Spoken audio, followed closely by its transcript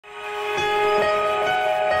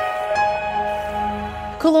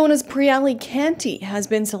Kelowna's Priyali Canty has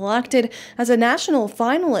been selected as a national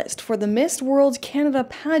finalist for the Miss World Canada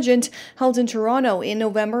pageant held in Toronto in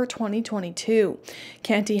November 2022.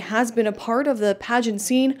 Canty has been a part of the pageant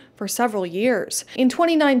scene for several years. In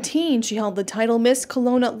 2019, she held the title Miss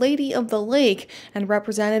Kelowna Lady of the Lake and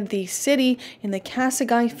represented the city in the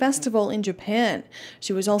Kasagai Festival in Japan.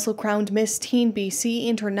 She was also crowned Miss Teen BC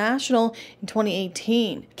International in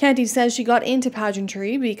 2018. Canty says she got into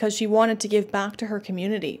pageantry because she wanted to give back to her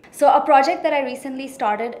community. So a project that I recently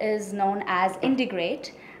started is known as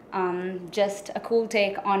Integrate. Just a cool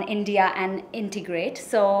take on India and integrate.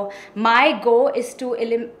 So my goal is to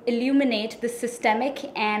illuminate the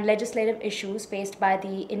systemic and legislative issues faced by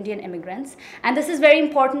the Indian immigrants. And this is very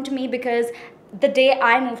important to me because the day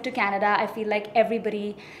I moved to Canada, I feel like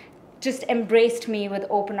everybody just embraced me with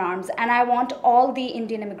open arms, and I want all the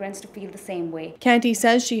Indian immigrants to feel the same way. Canty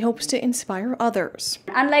says she hopes to inspire others.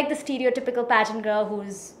 Unlike the stereotypical pageant girl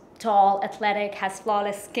who's tall, athletic, has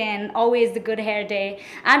flawless skin, always the good hair day,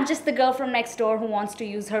 I'm just the girl from next door who wants to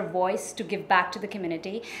use her voice to give back to the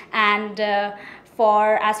community. And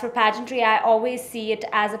as for pageantry, I always see it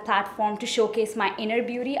as a platform to showcase my inner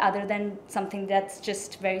beauty other than something that's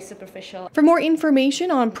just very superficial. For more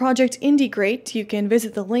information on Project Integrate, you can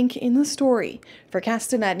visit the link in the story. For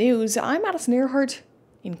Castanet News, I'm Madison Earhart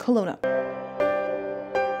in Kelowna.